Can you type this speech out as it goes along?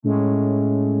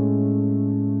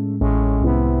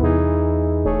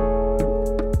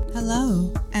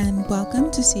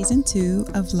to Season 2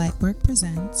 of Lightwork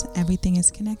Presents Everything is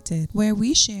Connected, where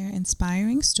we share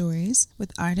inspiring stories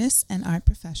with artists and art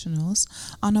professionals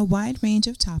on a wide range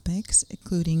of topics,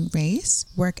 including race,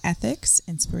 work ethics,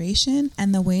 inspiration,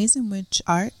 and the ways in which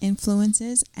art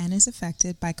influences and is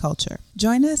affected by culture.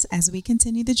 Join us as we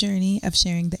continue the journey of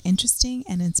sharing the interesting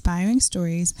and inspiring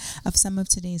stories of some of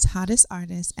today's hottest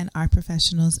artists and art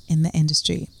professionals in the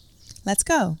industry. Let's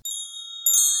go!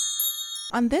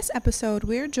 On this episode,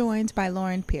 we're joined by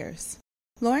Lauren Pearce.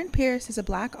 Lauren Pearce is a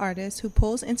Black artist who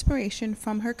pulls inspiration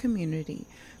from her community,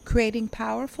 creating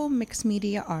powerful mixed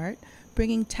media art,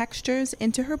 bringing textures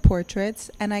into her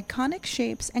portraits and iconic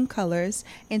shapes and colors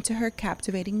into her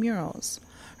captivating murals.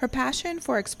 Her passion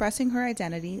for expressing her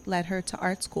identity led her to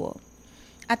art school.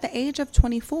 At the age of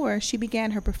 24, she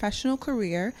began her professional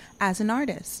career as an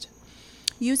artist.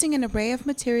 Using an array of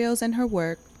materials in her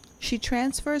work, she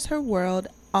transfers her world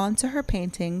onto her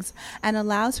paintings and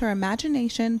allows her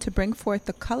imagination to bring forth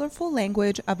the colorful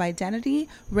language of identity,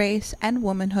 race, and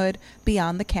womanhood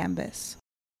beyond the canvas.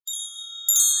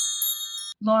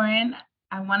 Lauren,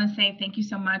 I want to say thank you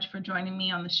so much for joining me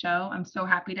on the show. I'm so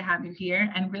happy to have you here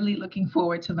and really looking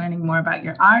forward to learning more about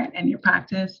your art and your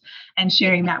practice and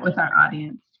sharing that with our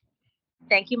audience.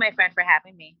 Thank you, my friend, for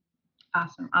having me.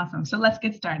 Awesome. So let's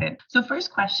get started. So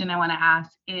first question I want to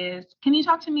ask is, can you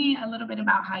talk to me a little bit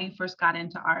about how you first got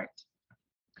into art?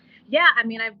 Yeah, I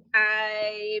mean,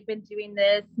 I've been doing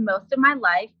this most of my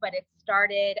life, but it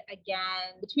started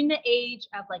again between the age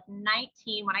of like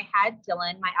 19 when I had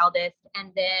Dylan, my eldest,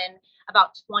 and then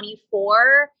about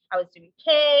 24, I was doing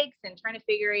cakes and trying to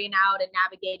figuring out and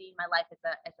navigating my life as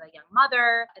a young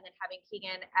mother. And then having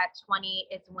Keegan at 20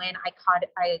 is when I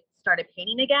started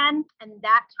painting again. And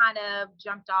that kind of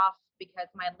jumped off because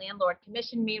my landlord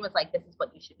commissioned me and was like, this is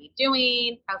what you should be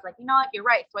doing. I was like, you know what, you're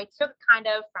right. So I took kind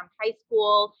of from high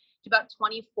school to about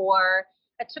 24.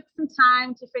 I took some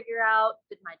time to figure out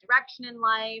my direction in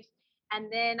life.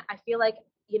 And then I feel like,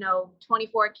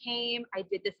 24 came, I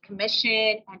did this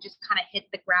commission and just kind of hit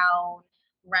the ground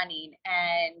running.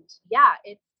 And yeah,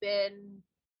 it's been,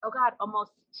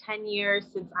 almost 10 years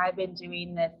since I've been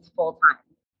doing this full time.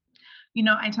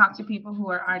 I talk to people who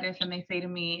are artists and they say to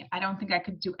me, I don't think I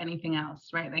could do anything else,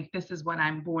 right? Like, this is what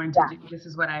I'm born to do. This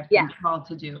is what I've been called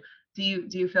to do. Do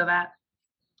you feel that?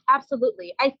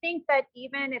 Absolutely. I think that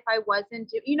even if I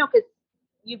wasn't, because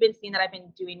you've been seeing that I've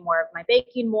been doing more of my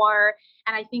baking more.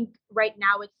 And I think right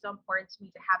now it's so important to me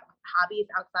to have hobbies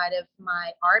outside of my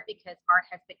art because art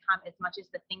has become, as much as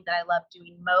the thing that I love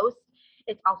doing most,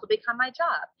 it's also become my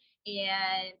job.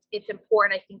 And it's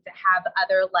important, I think, to have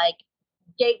other like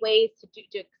gateways to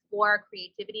explore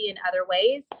creativity in other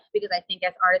ways, because I think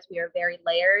as artists, we are very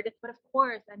layered. But of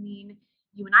course, I mean,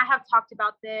 you and I have talked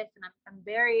about this, and I'm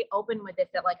very open with this,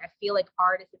 that like I feel like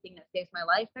art is the thing that saves my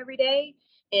life every day.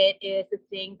 It is the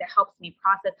thing that helps me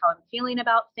process how I'm feeling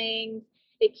about things.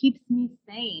 It keeps me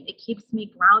sane. It keeps me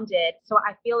grounded. So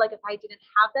I feel like if I didn't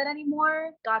have that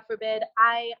anymore, God forbid,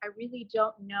 I really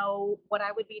don't know what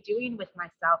I would be doing with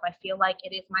myself. I feel like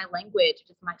it is my language.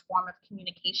 It is my form of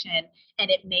communication,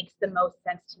 and it makes the most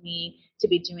sense to me to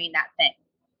be doing that thing.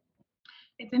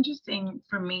 It's interesting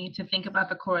for me to think about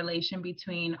the correlation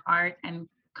between art and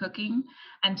cooking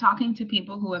and talking to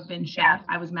people who have been chefs.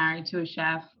 I was married to a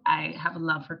chef. I have a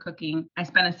love for cooking. I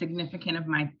spend a significant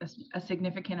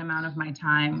amount of my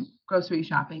time grocery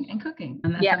shopping and cooking.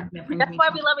 And that's why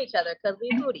we love each other, because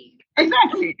we foodies.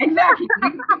 Exactly.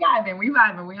 We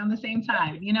vibing. We're on the same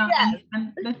side, Yes.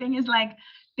 And the thing is, like,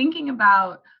 thinking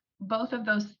about both of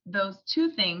those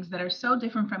two things that are so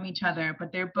different from each other,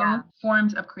 but they're both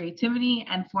forms of creativity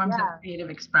and forms of creative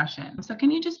expression. So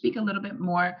can you just speak a little bit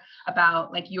more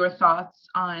about like your thoughts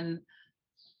on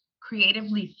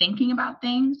creatively thinking about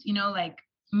things? Like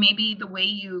maybe the way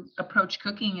you approach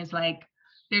cooking is like,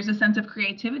 there's a sense of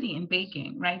creativity in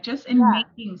baking, right? Just in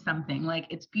making something, like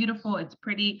it's beautiful, it's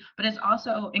pretty, but it's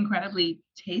also incredibly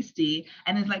tasty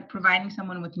and is like providing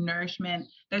someone with nourishment.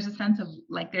 There's a sense of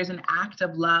like, there's an act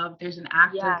of love. There's an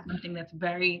act of something that's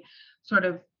very sort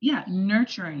of,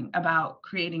 nurturing about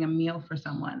creating a meal for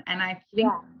someone. And I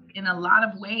think in a lot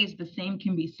of ways, the same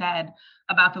can be said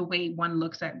about the way one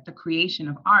looks at the creation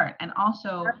of art. And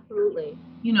also, absolutely,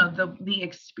 the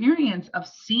experience of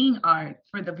seeing art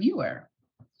for the viewer.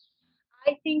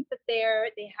 I think that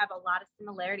they have a lot of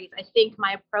similarities. I think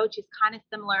my approach is kind of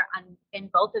similar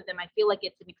in both of them. I feel like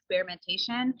it's an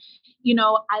experimentation.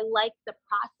 I like the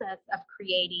process of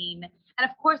creating, and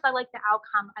of course I like the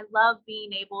outcome. I love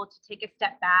being able to take a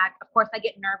step back. Of course, I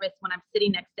get nervous when I'm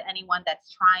sitting next to anyone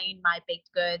that's trying my baked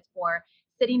goods or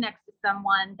sitting next to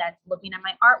someone that's looking at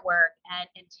my artwork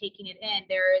and taking it in.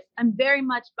 I'm very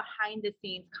much behind the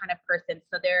scenes kind of person.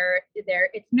 So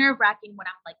it's nerve wracking when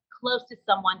I'm like close to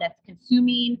someone that's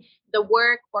consuming the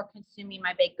work or consuming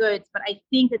my baked goods. But I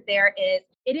think that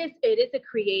it is a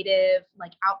creative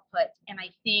like output. And I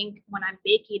think when I'm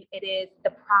baking, it is the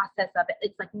process of it.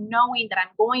 It's like knowing that I'm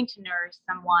going to nourish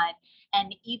someone.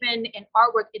 And even in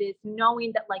artwork, it is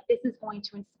knowing that like this is going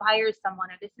to inspire someone,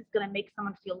 or this is going to make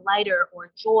someone feel lighter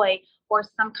or joy or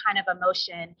some kind of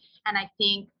emotion. And I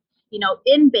think,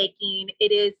 in baking,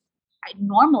 it is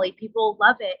normally people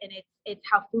love it, and it's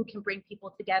how food can bring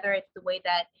people together. It's the way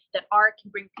that art can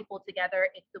bring people together.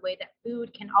 It's the way that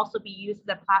food can also be used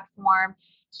as a platform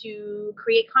to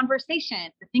create conversation,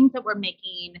 the things that we're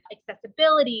making,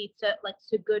 accessibility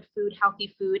to good food,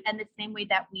 healthy food, and the same way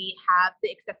that we have the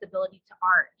accessibility to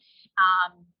art.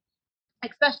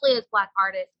 Especially as Black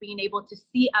artists, being able to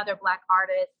see other Black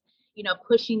artists,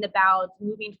 pushing the bounds,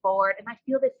 moving forward. And I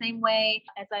feel the same way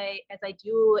as I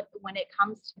do when it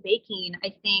comes to baking.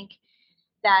 I think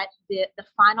that the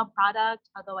final product,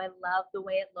 although I love the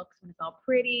way it looks when it's all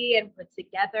pretty and put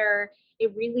together,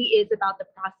 it really is about the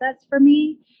process for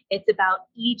me. It's about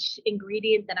each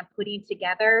ingredient that I'm putting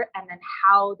together, and then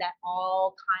how that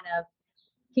all kind of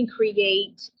can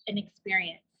create an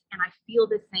experience. And I feel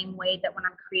the same way that when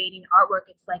I'm creating artwork,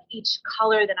 it's like each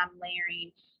color that I'm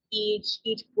layering, each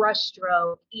brush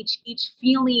stroke, each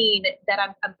feeling that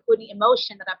I'm putting,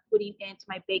 emotion that I'm putting into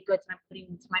my baked goods and I'm putting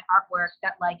into my artwork,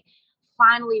 that like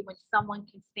finally when someone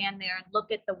can stand there and look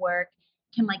at the work,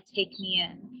 can like take me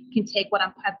in, can take what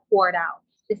I've poured out.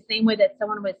 The same way that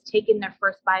someone was taking their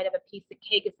first bite of a piece of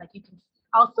cake, it's like you can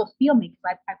also feel me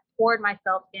because I poured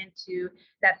myself into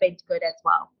that baked good as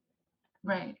well.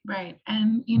 Right, right.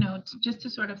 And, just to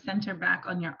sort of center back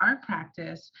on your art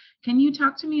practice, can you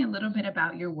talk to me a little bit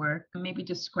about your work? Maybe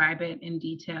describe it in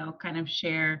detail, kind of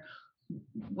share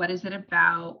what is it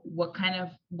about? What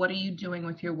are you doing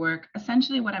with your work?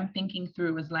 Essentially, what I'm thinking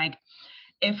through is like,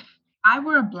 if I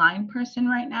were a blind person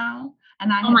right now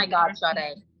and I Oh my God,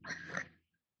 Sade.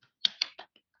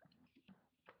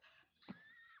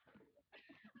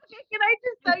 Can I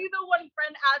just tell you, the one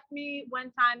friend asked me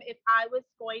one time if I was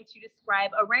going to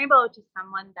describe a rainbow to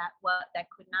someone that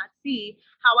could not see,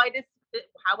 how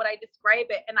would I describe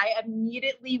it? And I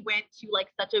immediately went to like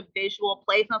such a visual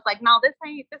place, and I was like, no, this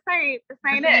ain't it.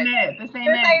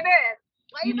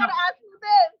 Why you gotta ask me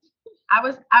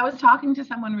this? I was talking to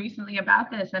someone recently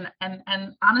about this, and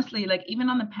honestly, like even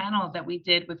on the panel that we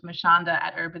did with Mashonda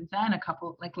at Urban Zen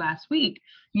last week,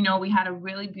 we had a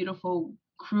really beautiful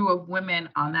crew of women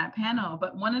on that panel.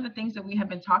 But one of the things that we had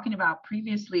been talking about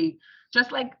previously,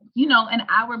 just like, an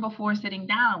hour before sitting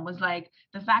down, was like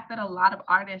the fact that a lot of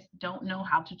artists don't know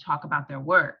how to talk about their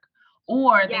work,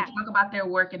 or they talk about their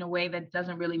work in a way that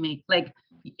doesn't really make, like,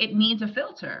 it needs a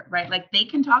filter, right? Like they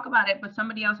can talk about it, but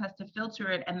somebody else has to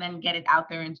filter it and then get it out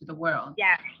there into the world.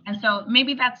 Yeah. And so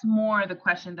maybe that's more the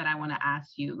question that I want to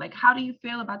ask you. Like, how do you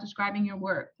feel about describing your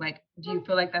work? Like, do you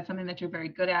feel like that's something that you're very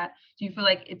good at? Do you feel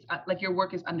like it's like your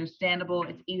work is understandable?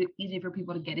 It's easy for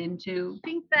people to get into?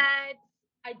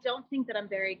 I don't think that I'm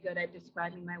very good at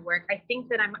describing my work. I think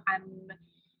that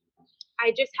I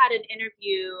just had an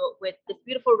interview with this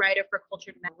beautiful writer for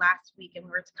Cultured Men last week, and we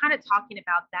were kind of talking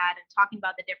about that and talking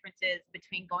about the differences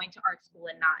between going to art school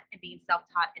and not, and being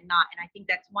self-taught and not. And I think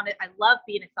I love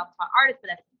being a self-taught artist,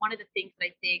 but that's one of the things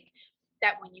that I think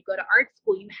that when you go to art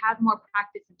school, you have more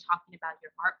practice in talking about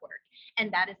your artwork, and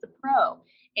that is a pro.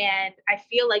 And I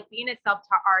feel like being a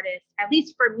self-taught artist, at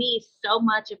least for me, so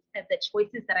much of the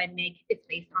choices that I make is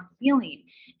based on feeling.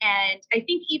 And I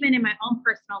think even in my own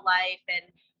personal life, and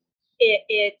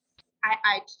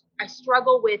I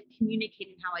struggle with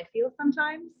communicating how I feel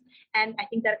sometimes, and I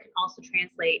think that it can also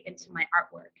translate into my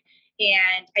artwork.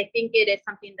 And I think it is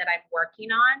something that I'm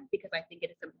working on, because I think it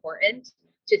is important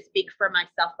to speak for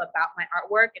myself about my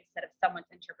artwork instead of someone's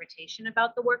interpretation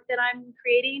about the work that I'm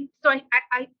creating. So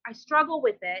I struggle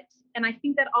with it, and I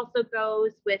think that also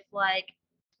goes with like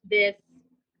this.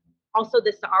 Also,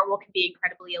 this art world can be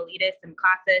incredibly elitist and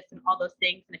classist and all those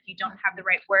things. And if you don't have the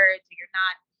right words, or you're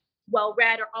not well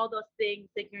read, or all those things,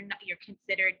 that you're not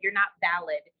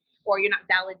valid, or you're not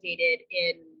validated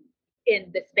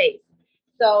in the space.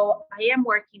 So I am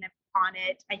working on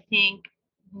it. I think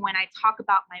when I talk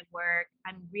about my work,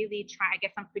 I'm really trying, I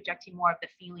guess I'm projecting more of the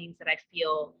feelings that I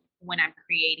feel when I'm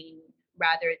creating,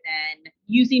 rather than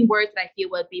using words that I feel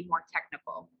would be more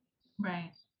technical.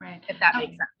 Right, right. If that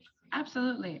makes sense.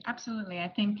 Absolutely, absolutely. I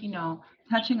think,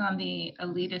 touching on the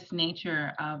elitist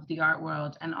nature of the art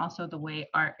world, and also the way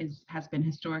art has been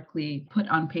historically put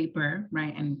on paper,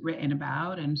 right, and written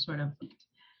about, and sort of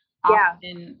Yeah.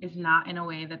 often is not in a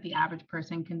way that the average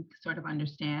person can sort of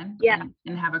understand Yeah.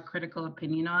 and have a critical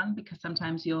opinion on, because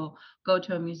sometimes you'll go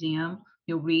to a museum,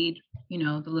 you'll read,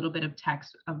 the little bit of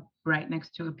text right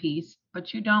next to a piece,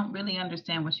 but you don't really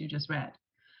understand what you just read.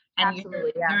 And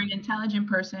Absolutely. Yeah. you're an intelligent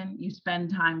person, you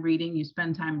spend time reading, you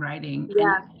spend time writing, and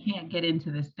Yeah. you can't get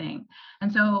into this thing.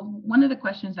 And so one of the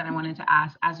questions that I wanted to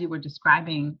ask as you were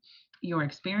describing your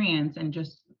experience and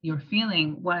just your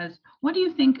feeling was, what do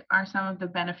you think are some of the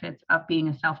benefits of being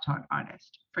a self-taught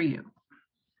artist for you?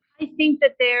 I think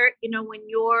that when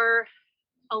you're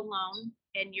alone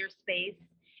in your space,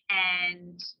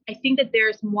 and I think that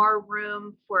there's more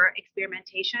room for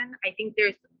experimentation. I think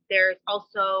there's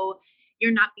also,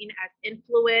 you're not being as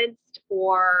influenced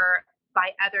or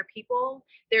by other people.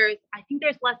 I think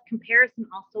there's less comparison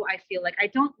also. I feel like I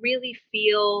don't really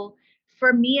feel,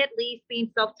 for me at least, being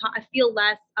self-taught, I feel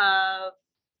less of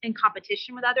in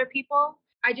competition with other people.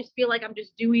 I just feel like I'm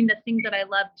just doing the thing that I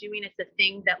love doing. It's the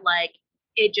thing that, like,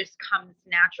 it just comes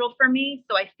natural for me.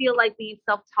 So I feel like being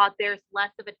self-taught, there's less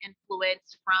of an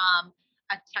influence from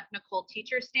a technical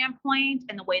teacher standpoint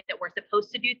and the way that we're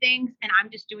supposed to do things. And I'm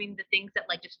just doing the things that,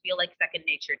 like, just feel like second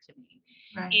nature to me.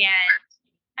 Right. And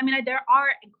I mean, there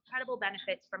are incredible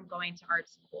benefits from going to art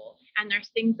school, and there's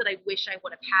things that I wish I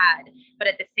would have had. But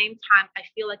at the same time, I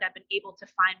feel like I've been able to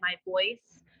find my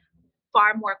voice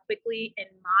far more quickly, in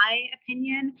my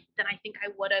opinion, than I think I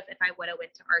would have if I would have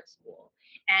went to art school.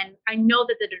 And I know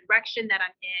that the direction that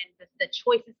I'm in, the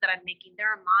choices that I'm making,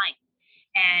 they're mine.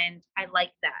 And I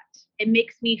like that. It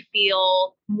makes me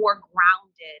feel more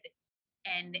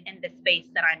grounded in the space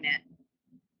that I'm in.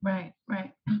 Right,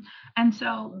 right. And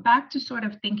so back to sort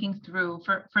of thinking through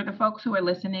for the folks who are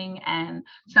listening, and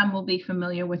some will be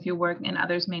familiar with your work and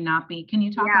others may not be. Can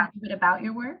you talk a Yeah. little bit about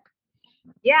your work?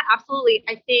 Yeah, absolutely.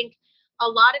 I think a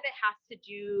lot of it has to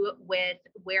do with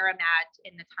where I'm at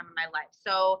in the time of my life.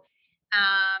 So,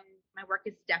 my work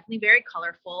is definitely very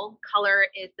colorful. Color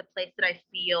is the place that I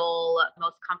feel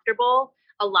most comfortable.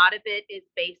 A lot of it is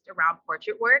based around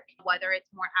portrait work, whether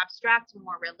it's more abstract or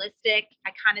more realistic.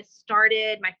 I kind of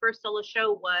started, my first solo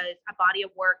show was a body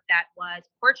of work that was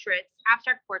portraits,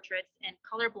 abstract portraits, and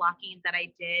color blocking that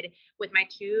I did with my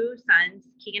two sons,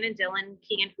 Keegan and Dylan.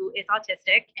 Keegan, who is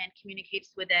autistic and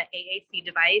communicates with an AAC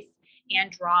device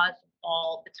and draws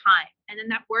all the time. And then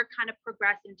that work kind of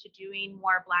progressed into doing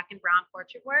more black and brown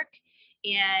portrait work.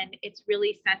 And it's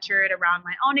really centered around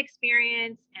my own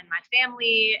experience and my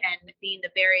family and being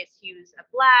the various hues of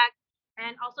black,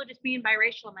 and also just being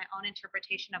biracial in my own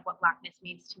interpretation of what blackness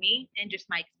means to me and just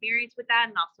my experience with that,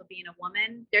 and also being a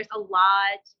woman. There's a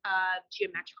lot of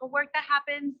geometrical work that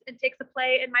happens and takes a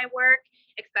play in my work,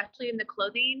 especially in the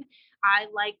clothing. I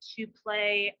like to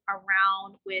play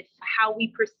around with what we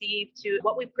perceive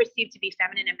to be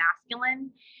feminine and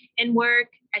masculine in work.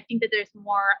 I think that there's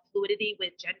more fluidity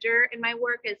with gender in my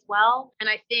work as well. And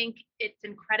I think it's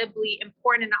incredibly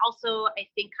important. And also, I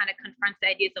think, kind of confronts the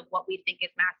ideas of what we think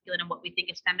is masculine and what we think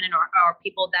is feminine, or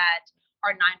people that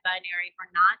are non-binary or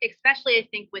not. Especially, I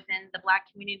think, within the Black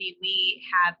community, we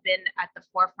have been at the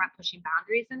forefront pushing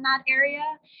boundaries in that area.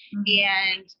 Mhm.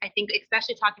 And I think,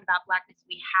 especially talking about Blackness,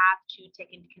 we have to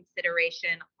take into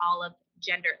consideration all of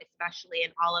gender, especially,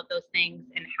 and all of those things,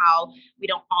 and how we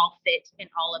don't all fit in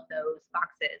all of those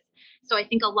boxes. So I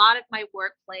think a lot of my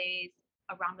work plays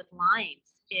around with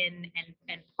lines in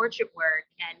portrait work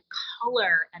and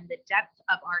color and the depth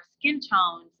of our skin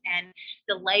tones and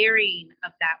the layering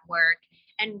of that work,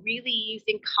 and really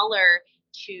using color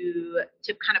to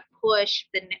kind of push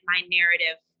my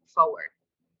narrative forward.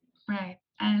 Right.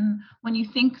 And when you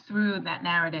think through that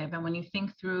narrative and when you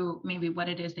think through maybe what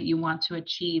it is that you want to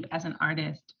achieve as an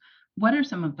artist, what are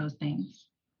some of those things?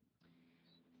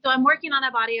 So I'm working on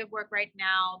a body of work right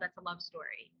now that's a love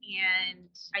story. And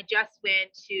I just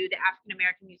went to the African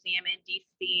American Museum in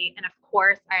DC. And of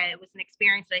course, it was an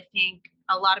experience that I think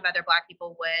a lot of other Black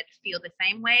people would feel the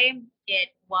same way. It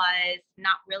was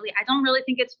not really, I don't really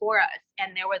think it's for us.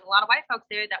 And there was a lot of white folks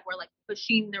there that were, like,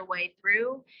 pushing their way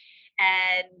through.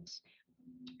 And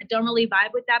I don't really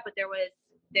vibe with that, but there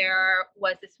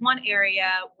was this one area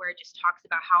where it just talks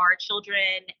about how our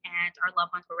children and our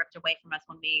loved ones were ripped away from us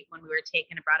when we were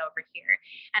taken and brought over here.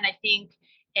 And I think,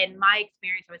 in my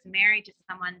experience, I was married to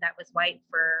someone that was white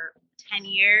for 10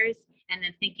 years, and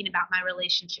then thinking about my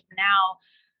relationship now,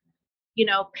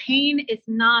 pain is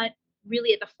not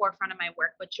really at the forefront of my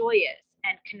work, but joy is,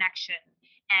 and connection.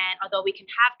 And although we can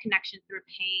have connection through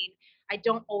pain, I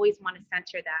don't always want to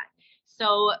center that.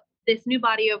 So this new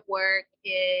body of work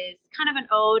is kind of an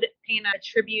ode, paying a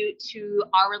tribute to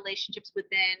our relationships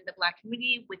within the Black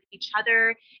community with each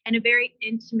other in a very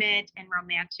intimate and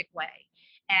romantic way.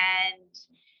 And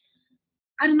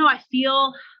I don't know, I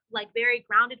feel like very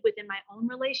grounded within my own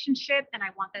relationship, and I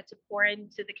want that to pour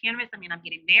into the canvas. I mean, I'm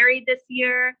getting married this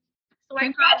year. So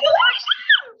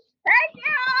congratulations! Thank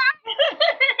you.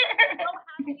 I'm so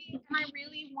happy, and I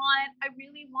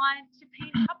really want to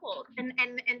paint couples and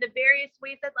the various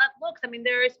ways that looks. I mean,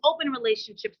 there's open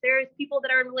relationships. There's people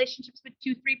that are in relationships with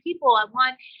 2-3 people. I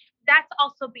want that to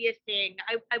also be a thing.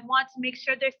 I want to make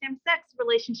sure there's same-sex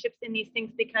relationships in these things,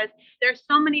 because there's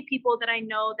so many people that I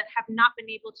know that have not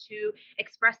been able to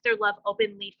express their love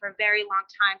openly for a very long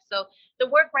time. So the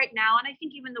work right now, and I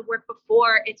think even the work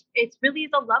before, it's really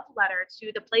is a love letter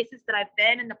to the places that I've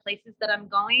been and the places that I'm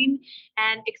going,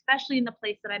 and especially in the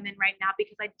place that I'm in right now,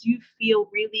 because I do feel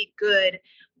really good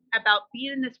about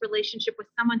being in this relationship with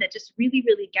someone that just really,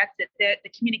 really gets it. The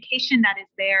communication that is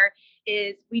there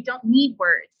is, we don't need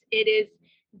words. It is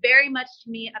very much to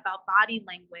me about body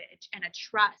language and a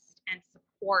trust and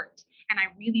support. And I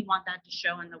really want that to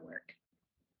show in the work.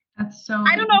 That's so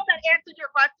I don't know if that answered your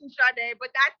question, Sade, but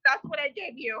that's what I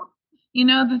gave you. You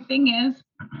know, the thing is,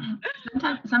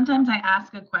 sometimes I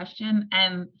ask a question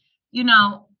and, you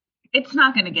know, it's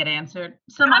not going to get answered.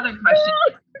 Some other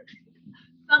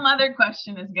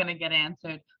question is going to get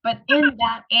answered. But in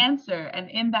that answer and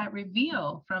in that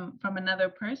reveal from another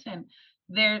person,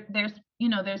 there's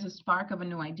a spark of a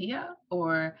new idea,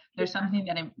 or there's something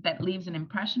that leaves an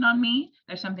impression on me.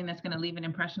 There's something that's going to leave an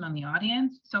impression on the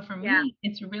audience. So for me,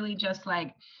 it's really just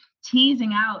like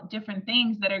teasing out different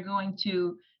things that are going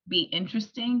to be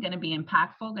interesting, going to be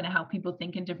impactful, going to help people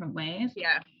think in different ways.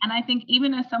 Yeah. And I think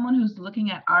even as someone who's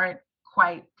looking at art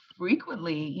quite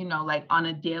frequently, like on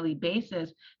a daily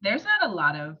basis, there's not a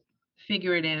lot of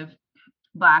figurative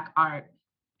Black art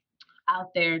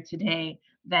out there today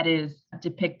that is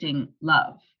depicting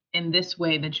love in this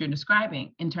way that you're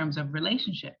describing in terms of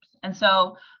relationships. And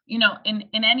so, in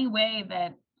any way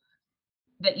that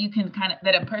you can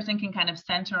that a person can kind of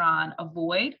center on a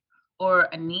void or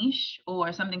a niche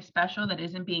or something special that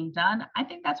isn't being done, I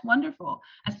think that's wonderful,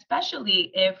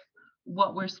 especially if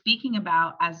what we're speaking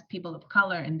about as people of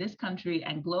color in this country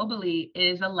and globally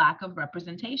is a lack of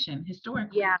representation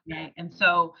historically. Yeah. Right. And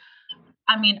so,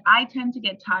 I mean, I tend to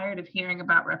get tired of hearing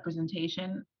about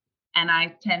representation, and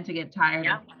I tend to get tired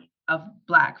of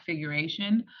Black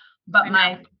figuration. But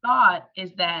my thought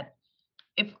is that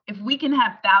if we can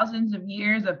have thousands of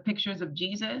years of pictures of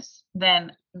Jesus,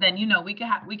 then we could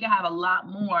have a lot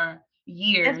more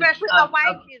years, especially a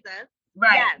white Jesus.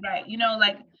 Right, yes.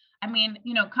 Right. I mean,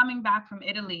 coming back from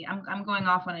Italy, I'm going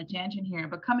off on a tangent here,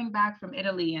 but coming back from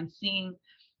Italy and seeing,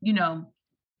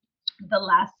 the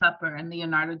Last Supper and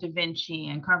Leonardo da Vinci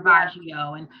and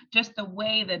Caravaggio, and just the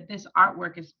way that this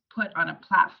artwork is put on a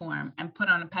platform and put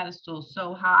on a pedestal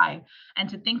so high, and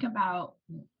to think about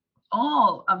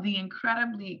all of the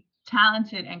incredibly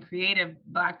talented and creative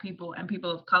Black people and people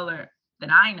of color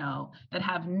that I know that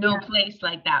have no place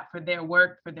like that for their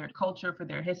work, for their culture, for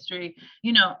their history.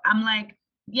 I'm like,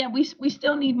 we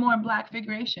still need more Black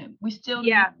figuration. We still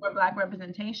need more Black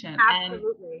representation.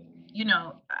 Absolutely.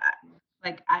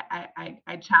 And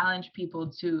I challenge people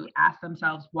to ask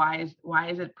themselves, why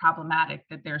is it problematic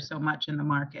that there's so much in the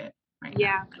market right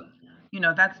now?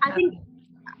 That's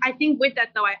I think with that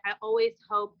though, I always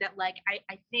hope that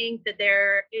I think that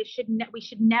we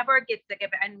should never get sick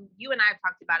of it. And you and I have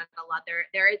talked about it a lot.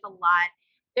 There's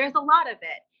a lot of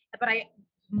it, but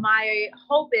my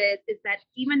hope is that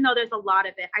even though there's a lot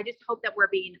of it, I just hope that we're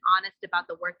being honest about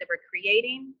the work that we're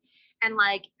creating. And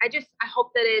I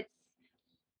hope that it's,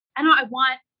 I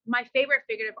want, my favorite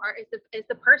figurative art is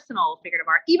the personal figurative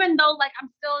art, even though I'm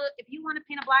still, if you want to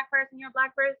paint a Black person, you're a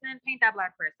Black person, paint that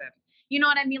Black person. You know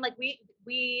what I mean?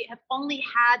 We have only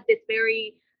had this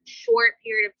very short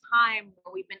period of time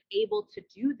where we've been able to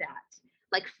do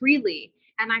that freely.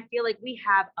 And I feel like we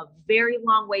have a very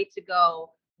long way to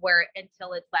go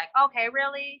until it's okay,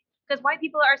 really? Because white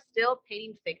people are still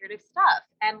painting figurative stuff,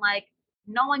 and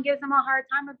no one gives them a hard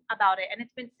time about it. And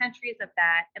it's been centuries of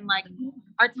that. And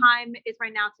our time is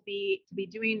right now to be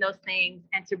doing those things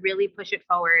and to really push it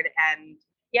forward. And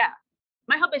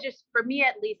my hope is just, for me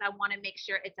at least, I want to make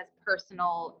sure it's as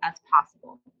personal as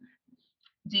possible.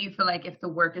 Do you feel like if the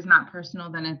work is not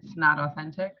personal, then it's not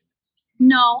authentic?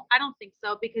 No, I don't think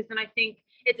so, because then I think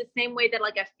it's the same way that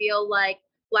I feel like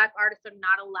Black artists are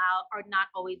not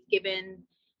always given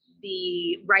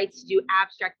the rights to do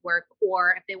abstract work,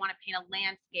 or if they want to paint a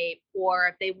landscape, or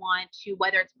if they want to,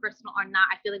 whether it's personal or not,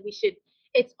 I feel like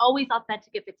it's always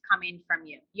authentic if it's coming from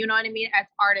you. You know what I mean? As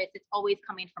artists, it's always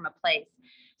coming from a place.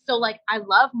 So I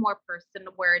love more person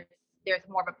where there's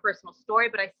more of a personal story,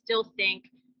 but I still think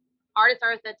artists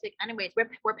are authentic anyways.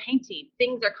 We're painting.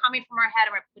 Things are coming from our head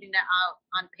and we're putting it out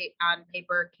on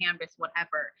paper, canvas,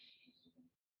 whatever.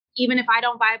 Even if I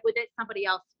don't vibe with it, somebody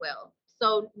else will.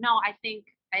 So no, I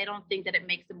don't think that it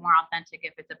makes it more authentic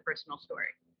if it's a personal story.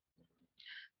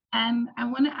 And I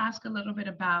want to ask a little bit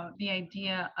about the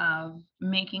idea of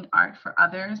making art for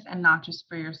others and not just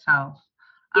for yourself.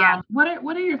 Yeah. What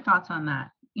are your thoughts on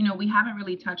that? You know, we haven't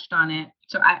really touched on it.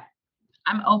 So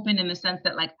I'm open in the sense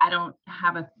that like I don't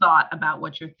have a thought about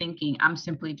what you're thinking. I'm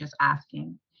simply just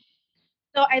asking.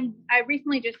 So I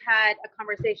recently just had a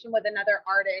conversation with another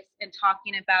artist and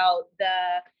talking about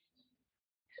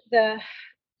the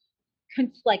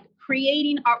like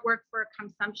creating artwork for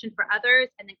consumption for others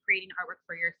and then creating artwork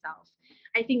for yourself.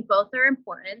 I think both are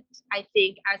important. I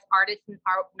think as artists,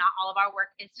 not all of our work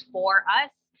is for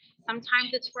us.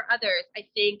 Sometimes it's for others. I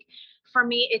think for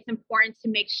me, it's important to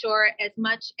make sure, as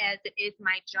much as it is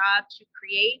my job to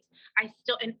create, I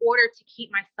still, in order to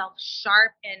keep myself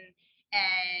sharp and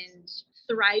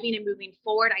thriving and moving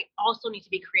forward, I also need to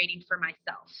be creating for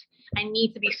myself. I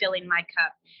need to be filling my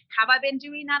cup. Have I been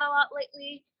doing that a lot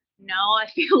lately? No, I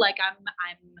feel like I'm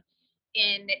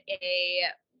in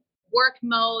a work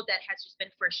mode that has just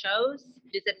been for shows.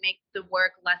 Does it make the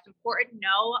work less important?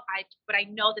 No, but I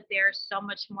know that there's so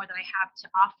much more that I have to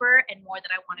offer and more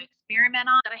that I want to experiment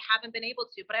on that I haven't been able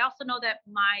to. But I also know that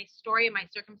my story and my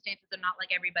circumstances are not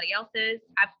like everybody else's.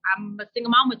 I'm a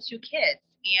single mom with 2 kids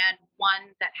and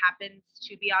one that happens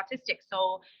to be autistic.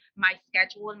 So my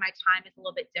schedule and my time is a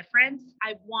little bit different.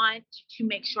 I want to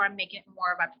make sure I'm making it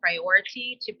more of a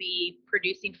priority to be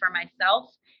producing for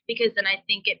myself, because then I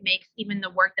think it makes even the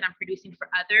work that I'm producing for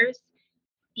others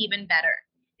even better,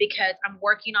 because I'm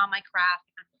working on my craft,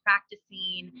 I'm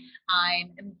practicing,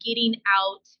 I'm getting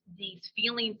out these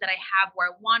feelings that I have where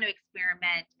I want to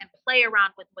experiment and play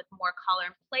around with more color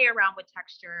and play around with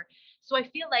texture. So I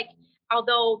feel like,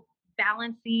 although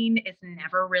balancing is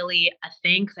never really a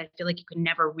thing, because I feel like you can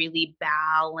never really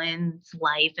balance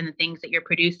life and the things that you're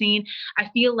producing, I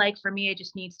feel like for me, it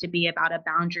just needs to be about a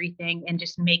boundary thing and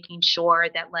just making sure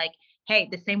that, like, hey,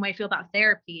 the same way I feel about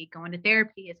therapy, going to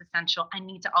therapy is essential, I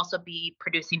need to also be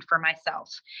producing for myself.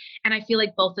 And I feel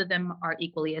like both of them are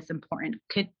equally as important.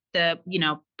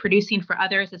 Producing for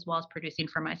others as well as producing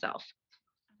for myself.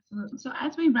 So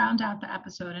as we round out the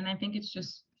episode, and I think it's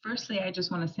just, firstly, I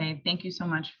just want to say thank you so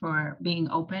much for being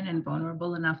open and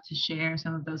vulnerable enough to share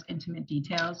some of those intimate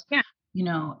details. Yeah. You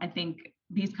know, I think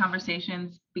these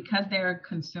conversations, because they're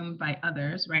consumed by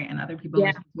others, right? And other people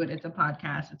listen to it, it's a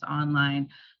podcast, it's online,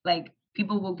 like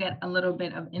people will get a little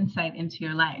bit of insight into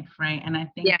your life, right? And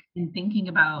I think in thinking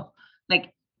about,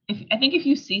 like, if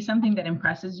you see something that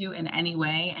impresses you in any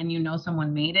way and you know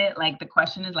someone made it, like the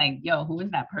question is like, yo, who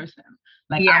is that person?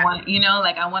 Like, I want,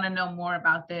 I want to know more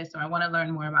about this, or I want to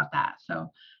learn more about that. So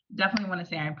definitely want to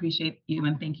say I appreciate you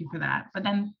and thank you for that. But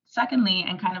then secondly,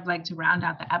 and kind of like to round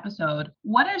out the episode,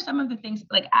 what are some of the things,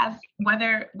 like, as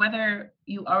whether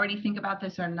you already think about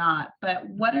this or not, but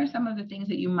what are some of the things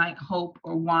that you might hope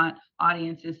or want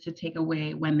audiences to take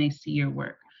away when they see your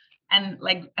work? And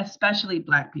like, especially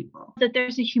Black people. That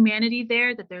there's a humanity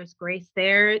there, that there's grace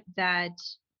there, that,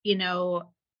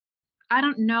 I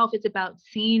don't know if it's about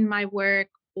seeing my work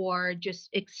or just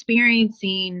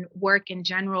experiencing work in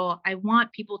general. I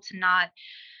want people to not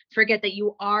forget that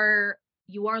you are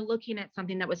looking at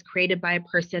something that was created by a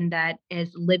person that is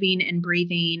living and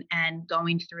breathing and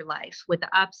going through life with the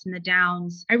ups and the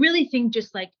downs. I really think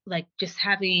just just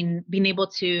being able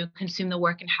to consume the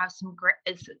work and have some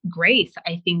grace,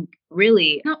 I think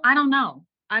really, no, I don't know.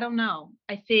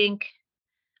 I think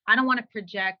I don't want to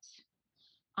project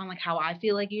on like how I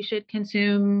feel like you should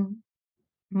consume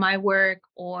my work,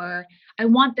 or I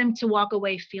want them to walk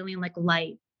away feeling like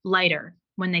lighter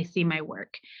when they see my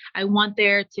work. I want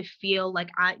there to feel like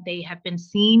they have been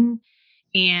seen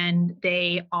and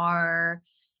they are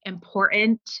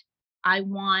important. I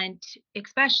want,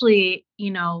 especially,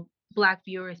 Black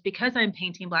viewers, because I'm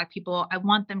painting Black people, I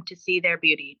want them to see their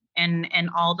beauty and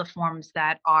all the forms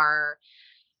that are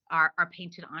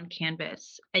painted on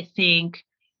canvas. I think,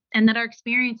 and that our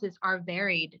experiences are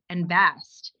varied and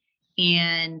vast.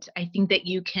 And I think that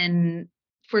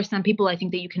for some people, I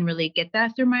think that you can really get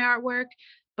that through my artwork.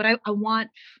 But I want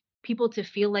people to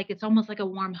feel like it's almost like a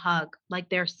warm hug, like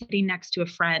they're sitting next to a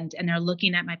friend and they're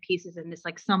looking at my pieces and it's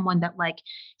like someone that like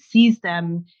sees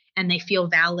them and they feel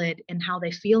valid in how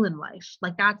they feel in life.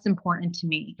 Like that's important to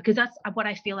me, because that's what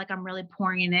I feel like I'm really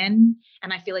pouring in.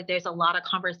 And I feel like there's a lot of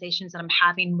conversations that I'm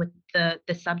having with the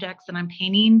subjects that I'm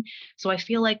painting. So I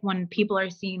feel like when people are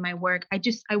seeing my work,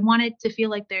 I want it to feel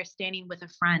like they're standing with a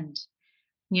friend,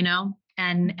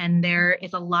 and there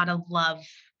is a lot of love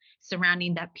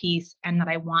surrounding that piece, and that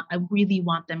I really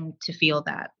want them to feel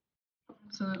that.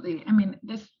 Absolutely. I mean,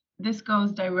 this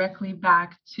goes directly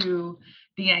back to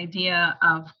the idea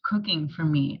of cooking for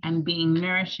me and being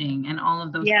nourishing and all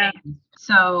of those things.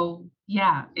 So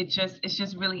yeah, it's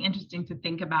just really interesting to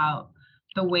think about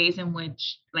the ways in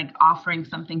which like offering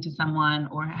something to someone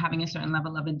or having a certain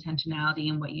level of intentionality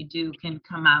in what you do can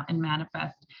come out and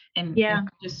manifest in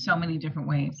just so many different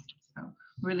ways. So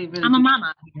really, really, I'm a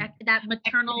mama. That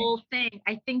maternal thing,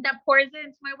 I think that pours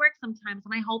into my work sometimes,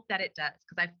 and I hope that it does,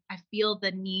 because I feel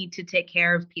the need to take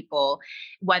care of people,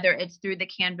 whether it's through the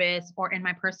canvas or in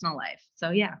my personal life. So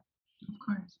yeah.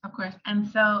 Of course. And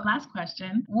so last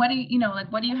question, what do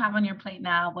you have on your plate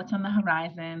now? What's on the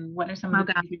horizon? What are some of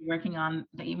the things you're working on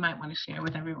that you might want to share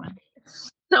with everyone?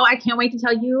 So I can't wait to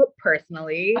tell you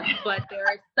personally, but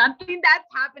there is something that's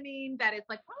happening that is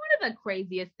like one of the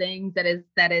craziest things that is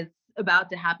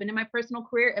about to happen in my personal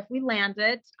career. If we land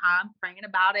it, I'm praying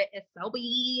about it. It's so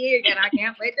big and I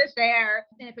can't wait to share.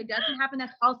 And if it doesn't happen,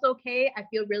 that's also okay. I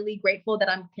feel really grateful that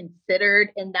I'm considered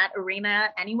in that arena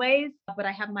anyways. But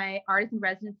I have my artist in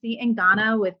residency in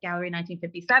Ghana with Gallery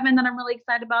 1957 that I'm really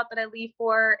excited about, that I leave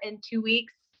for in 2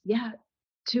 weeks. Yeah.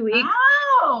 2 weeks.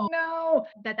 Wow. No,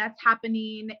 that's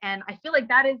happening. And I feel like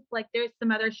that is like, there's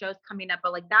some other shows coming up,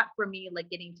 but like that for me,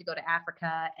 like getting to go to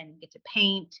Africa and get to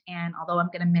paint. And although I'm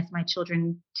going to miss my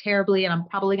children terribly, and I'm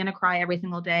probably going to cry every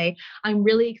single day, I'm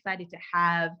really excited to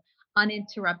have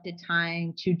uninterrupted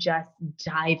time to just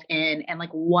dive in and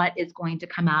like what is going to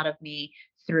come out of me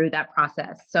through that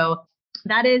process. So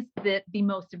that is the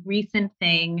most recent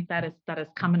thing that is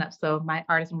coming up. So my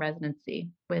artist in residency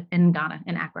in Ghana,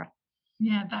 in Accra.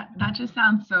 Yeah, that just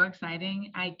sounds so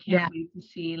exciting. I can't wait to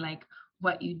see like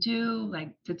what you do,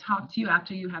 like to talk to you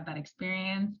after you have that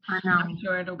experience. I know. I'm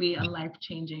sure it'll be a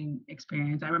life-changing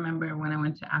experience. I remember when I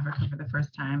went to Africa for the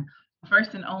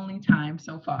first and only time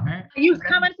so far. You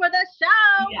coming for the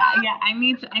show? Yeah. I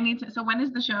need to. So when is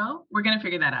the show? We're gonna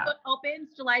figure that out. It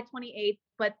opens July 28th,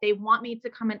 but they want me to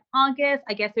come in August.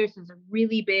 I guess there's a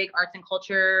really big arts and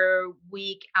culture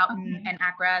week out in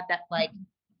Accra that like.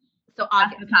 So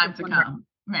August. That's the time to come.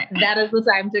 Right. That is the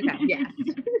time to come. Yes.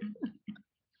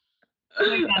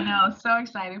 So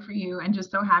excited for you and just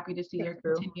so happy to see your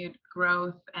continued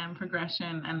growth and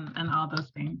progression and all those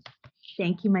things.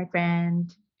 Thank you, my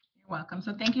friend. You're welcome.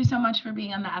 So thank you so much for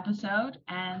being on the episode,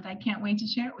 and I can't wait to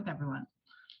share it with everyone.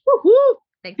 Woo-hoo.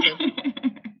 Thanks, you.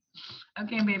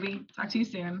 Okay, baby. Talk to you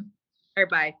soon. All right,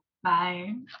 bye.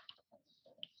 Bye.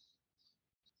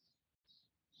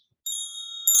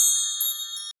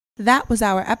 That was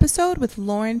our episode with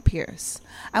Lauren Pearce.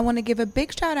 I want to give a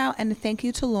big shout out and a thank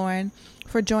you to Lauren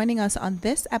for joining us on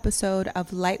this episode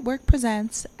of Lightwork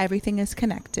Presents Everything is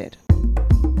Connected.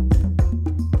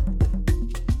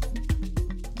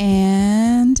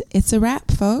 And it's a wrap,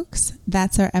 folks.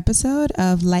 That's our episode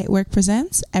of Lightwork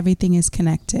Presents Everything is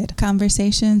Connected.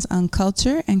 Conversations on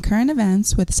culture and current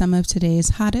events with some of today's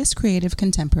hottest creative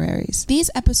contemporaries. These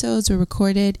episodes were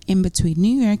recorded in between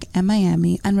New York and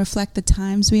Miami and reflect the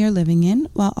times we are living in,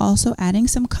 while also adding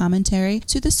some commentary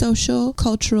to the social,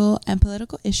 cultural, and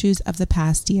political issues of the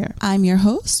past year. I'm your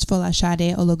host,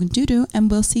 Folashade Ologundudu, and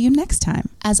we'll see you next time.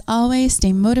 As always,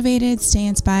 stay motivated, stay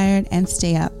inspired, and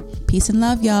stay up. Peace and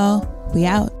love, y'all. We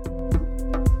out.